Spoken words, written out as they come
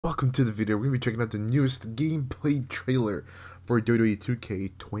Welcome to the video. We're going to be checking out the newest gameplay trailer for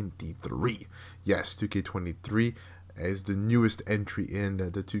WWE2K23. Yes, 2K23 is the newest entry in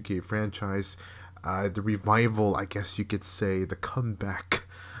the 2K franchise. The revival, I guess you could say, the comeback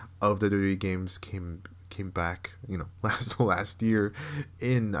of the WWE games came back, last year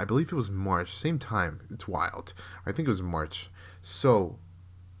in, I believe it was March, same time. It's wild. I think it was March. So,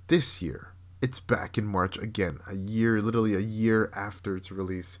 this year, it's back in March again, literally a year after its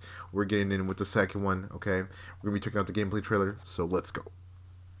release. We're getting in with the second one, okay? We're gonna be checking out the gameplay trailer, so let's go.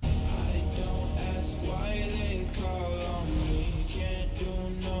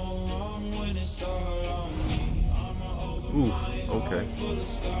 Ooh, okay.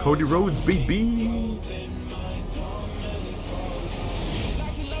 Cody Rhodes, baby!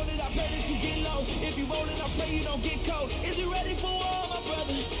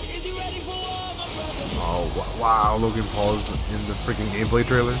 Oh, wow, Logan Paul's in the freaking gameplay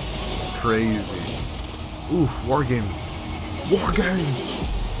trailer. Crazy. Oof, War Games. War Games!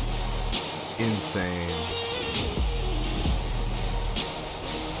 Insane.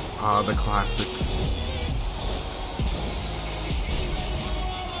 The classics.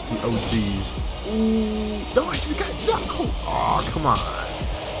 The OGs. Ooh, no, you got no! Oh, come on.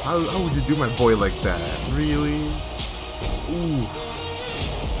 How would you do my boy like that? Really? Ooh.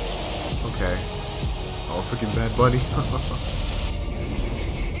 Okay. Oh, freaking Bad Bunny.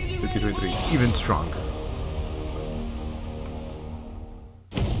 2K23, even stronger.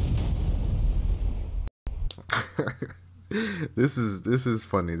 This is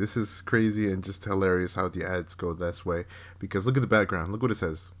funny. This is crazy and just hilarious how the ads go this way. Because look at the background. Look what it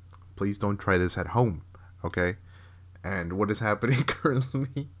says. Please don't try this at home. Okay? And what is happening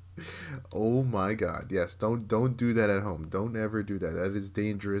currently? Oh my god. Yes, don't do that at home. Don't ever do that. That is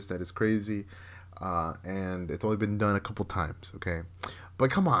dangerous. That is crazy. And it's only been done a couple times, okay? But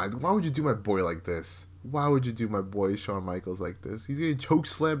come on, why would you do my boy like this? Why would you do my boy Shawn Michaels like this? He's getting choke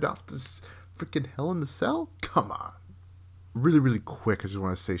slammed off this freaking Hell in the Cell? Come on. Really quick, I just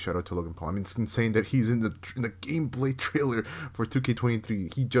want to say shout out to Logan Paul. I mean, it's insane that he's in the gameplay trailer for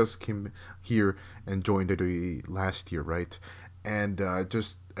 2K23. He just came here and joined WWE last year, right? And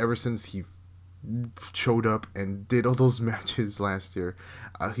just ever since he showed up and did all those matches last year,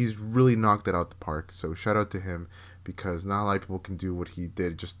 he's really knocked it out the park. So shout out to him, because not a lot of people can do what he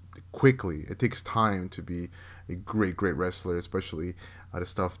did just quickly. It takes time to be a great wrestler, especially the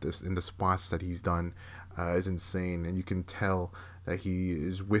stuff in the spots that he's done is insane, and you can tell that he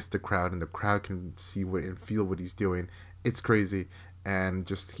is with the crowd, and the crowd can see what and feel what he's doing. It's crazy, and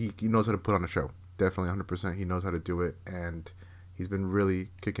just he knows how to put on a show. Definitely 100%, he knows how to do it, and he's been really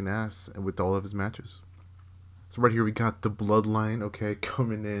kicking ass with all of his matches. So right here we got the Bloodline, okay,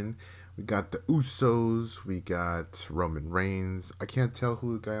 coming in. We got the Usos. We got Roman Reigns. I can't tell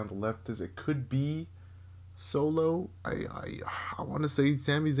who the guy on the left is. It could be Solo. I want to say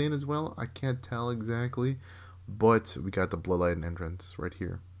Sami Zayn as well. I can't tell exactly. But we got the Bloodline entrance right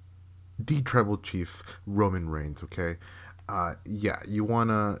here. The Tribal Chief, Roman Reigns, okay? Yeah, you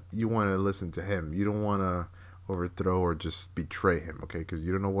wanna listen to him. You don't wanna overthrow or just betray him, okay? Because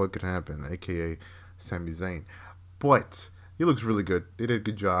you don't know what could happen, aka Sami Zayn. But he looks really good. They did a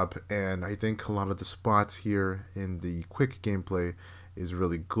good job, and I think a lot of the spots here in the quick gameplay is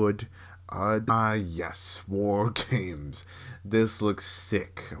really good. Yes, War Games. This looks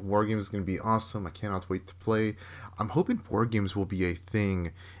sick. War Games is going to be awesome. I cannot wait to play. I'm hoping War Games will be a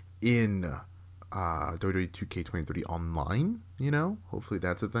thing in WWE2K23 online, Hopefully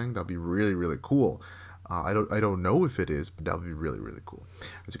that's a thing. That'll be really cool. I don't know if it is, but that would be really cool.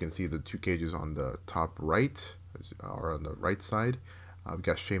 As you can see, the two cages on the top right, or on the right side. We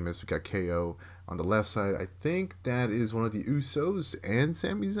got Sheamus, we got KO. On the left side, I think that is one of the Usos and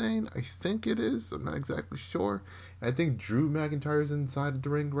Sami Zayn. I think it is. I'm not exactly sure. I think Drew McIntyre is inside the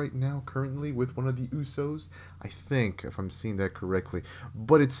ring right now, currently, with one of the Usos. I think, if I'm seeing that correctly.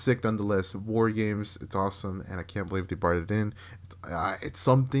 But it's sick nonetheless. War Games, it's awesome, and I can't believe they brought it in. It's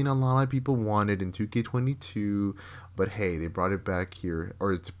something a lot of people wanted in 2K22, but hey, they brought it back here,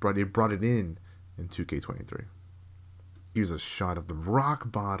 or they brought it in 2K23. Here's a shot of the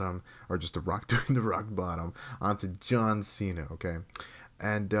rock bottom, or just the Rock doing the rock bottom onto John Cena, okay?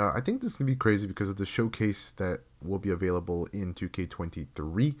 And I think this is going to be crazy because of the showcase that will be available in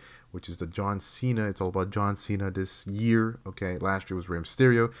 2K23, which is the John Cena. It's all about John Cena this year, okay? Last year was Rey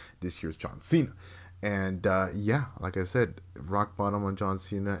Mysterio. This year's John Cena. And yeah, like I said, rock bottom on John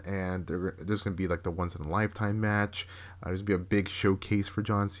Cena, and there's going to be like the once-in-a-lifetime match. There's going to be a big showcase for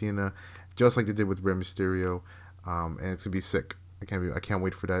John Cena, just like they did with Rey Mysterio. And it's gonna be sick. I can't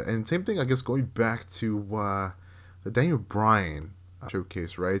wait for that. And same thing, I guess, going back to the Daniel Bryan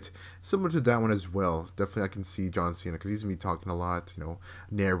showcase, right? Similar to that one as well. Definitely, I can see John Cena because he's gonna be talking a lot,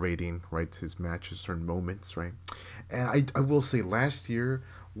 narrating, right, his matches, certain moments, right? And I will say, last year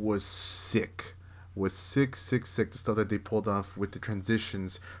was sick. Was sick, sick, sick. The stuff that they pulled off with the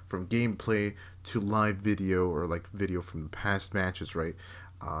transitions from gameplay to live video, or like video from the past matches, right?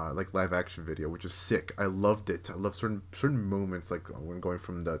 Like live action video, which is sick. I loved it. I love certain moments, like when going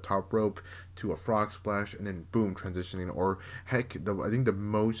from the top rope to a frog splash, and then boom, transitioning. Or heck, I think the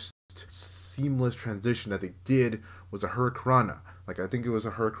most seamless transition that they did was a hurricanrana. Like, I think it was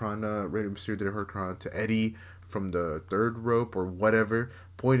a hurricanrana. Rey Mysterio did a hurricanrana to Eddie from the third rope or whatever.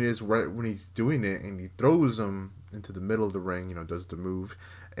 Point is, right when he's doing it and he throws him into the middle of the ring, does the move,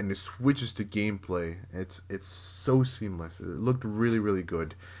 and it switches to gameplay. It's so seamless. It looked really, really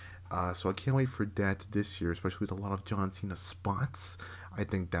good. So I can't wait for that this year, especially with a lot of John Cena spots. I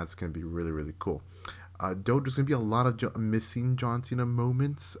think that's going to be really, really cool. Though there's going to be a lot of missing John Cena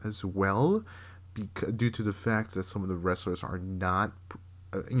moments as well, due to the fact that some of the wrestlers are not,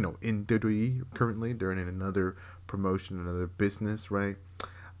 in WWE currently. They're in another promotion, another business, right?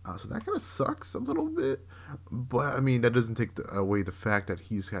 So that kind of sucks a little bit, but I mean, that doesn't take away the fact that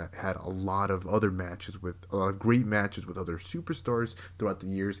he's had a lot of other matches, with a lot of great matches with other superstars throughout the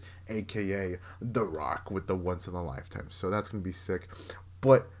years, aka The Rock with the Once in a Lifetime. So that's gonna be sick.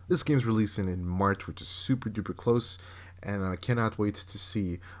 But this game's releasing in March, which is super duper close, and I cannot wait to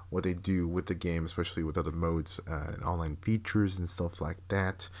see what they do with the game, especially with other modes and online features and stuff like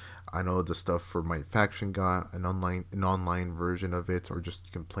that. I know the stuff for my faction got an online version of it, or just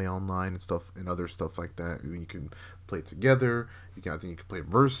you can play online and stuff, and other stuff like that. You can play it together. I think you can play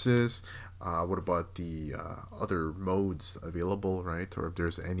versus. What about the other modes available, right? Or if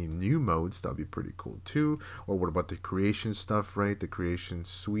there's any new modes, that'd be pretty cool too. Or what about the creation stuff, right? The creation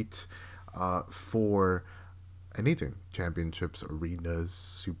suite for anything, championships, arenas,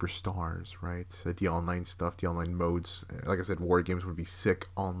 superstars, right? The online stuff, the online modes. Like I said, war games would be sick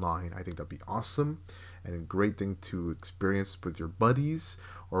online. I think that'd be awesome and a great thing to experience with your buddies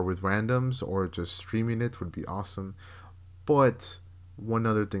or with randoms, or just streaming it would be awesome. But one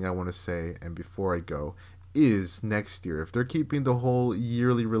other thing I want to say, and before I go, is next year, if they're keeping the whole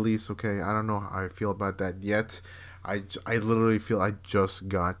yearly release, okay, I don't know how I feel about that yet. I literally feel I just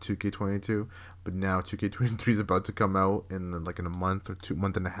got 2K22, but now 2K23 is about to come out in a month or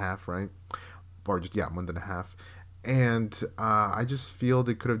month and a half, right? Or just, yeah, month and a half. And I just feel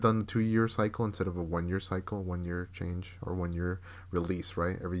they could have done the 2-year cycle instead of a 1-year cycle, 1-year change, or 1-year release,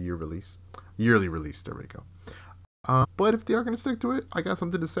 right? Every year release. Yearly release, there we go. But if they are going to stick to it, I got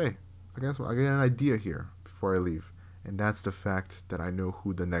something to say. I got an idea here before I leave. And that's the fact that I know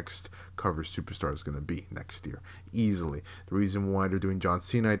who the next cover superstar is going to be next year. Easily. The reason why they're doing John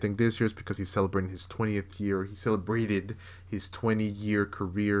Cena, I think, this year is because he's celebrating his 20th year. He celebrated his 20-year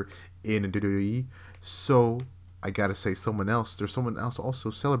career in WWE. So, I got to say someone else. There's someone else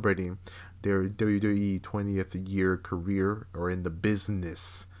also celebrating their WWE 20th year career, or in the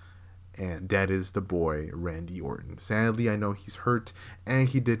business. And that is the boy, Randy Orton. Sadly, I know he's hurt, and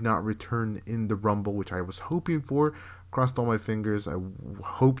he did not return in the Rumble, which I was hoping for. Crossed all my fingers. I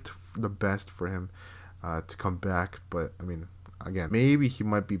hoped the best for him to come back. But, I mean, again, maybe he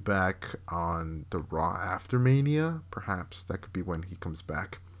might be back on the Raw after Mania. Perhaps that could be when he comes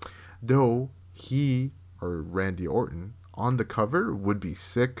back. Though, he, or Randy Orton, on the cover would be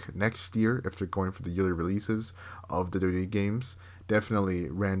sick next year if they're going for the yearly releases of the WWE games. Definitely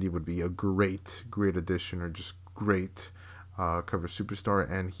Randy would be a great addition, or just great cover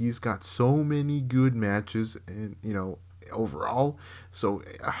superstar, and he's got so many good matches, and overall, so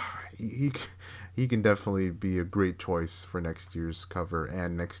he can definitely be a great choice for next year's cover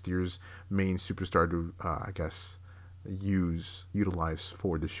and next year's main superstar to I guess utilize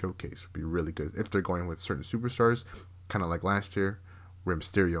for the showcase. Would be really good if they're going with certain superstars, kind of like last year, Rey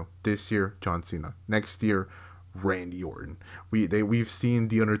Mysterio. This year, John Cena. Next year, Randy Orton. We've seen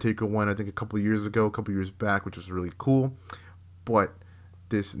the Undertaker one, I think, a couple years back, which was really cool. But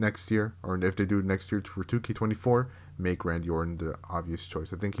this next year, or if they do it next year for 2K24, make Randy Orton the obvious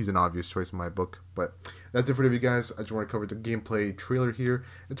choice. I think he's an obvious choice in my book. But that's it for today, guys. I just want to cover the gameplay trailer here.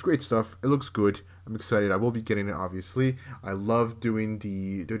 It's great stuff. It looks good. I'm excited. I will be getting it, obviously. I love doing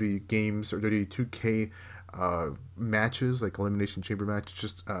the WWE games, or WWE2K matches, like elimination chamber matches,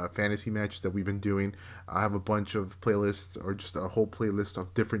 just fantasy matches that we've been doing. I have a bunch of playlists, or just a whole playlist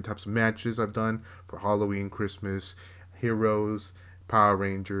of different types of matches I've done for Halloween, Christmas, Heroes, Power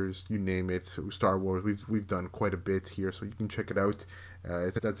Rangers, you name it, Star Wars. We've done quite a bit here, so you can check it out.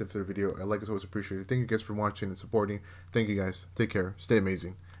 That's it for the video. I like, as always, appreciate it. Thank you guys for watching and supporting. Thank you guys. Take care. Stay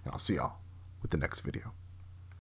amazing, and I'll see y'all with the next video.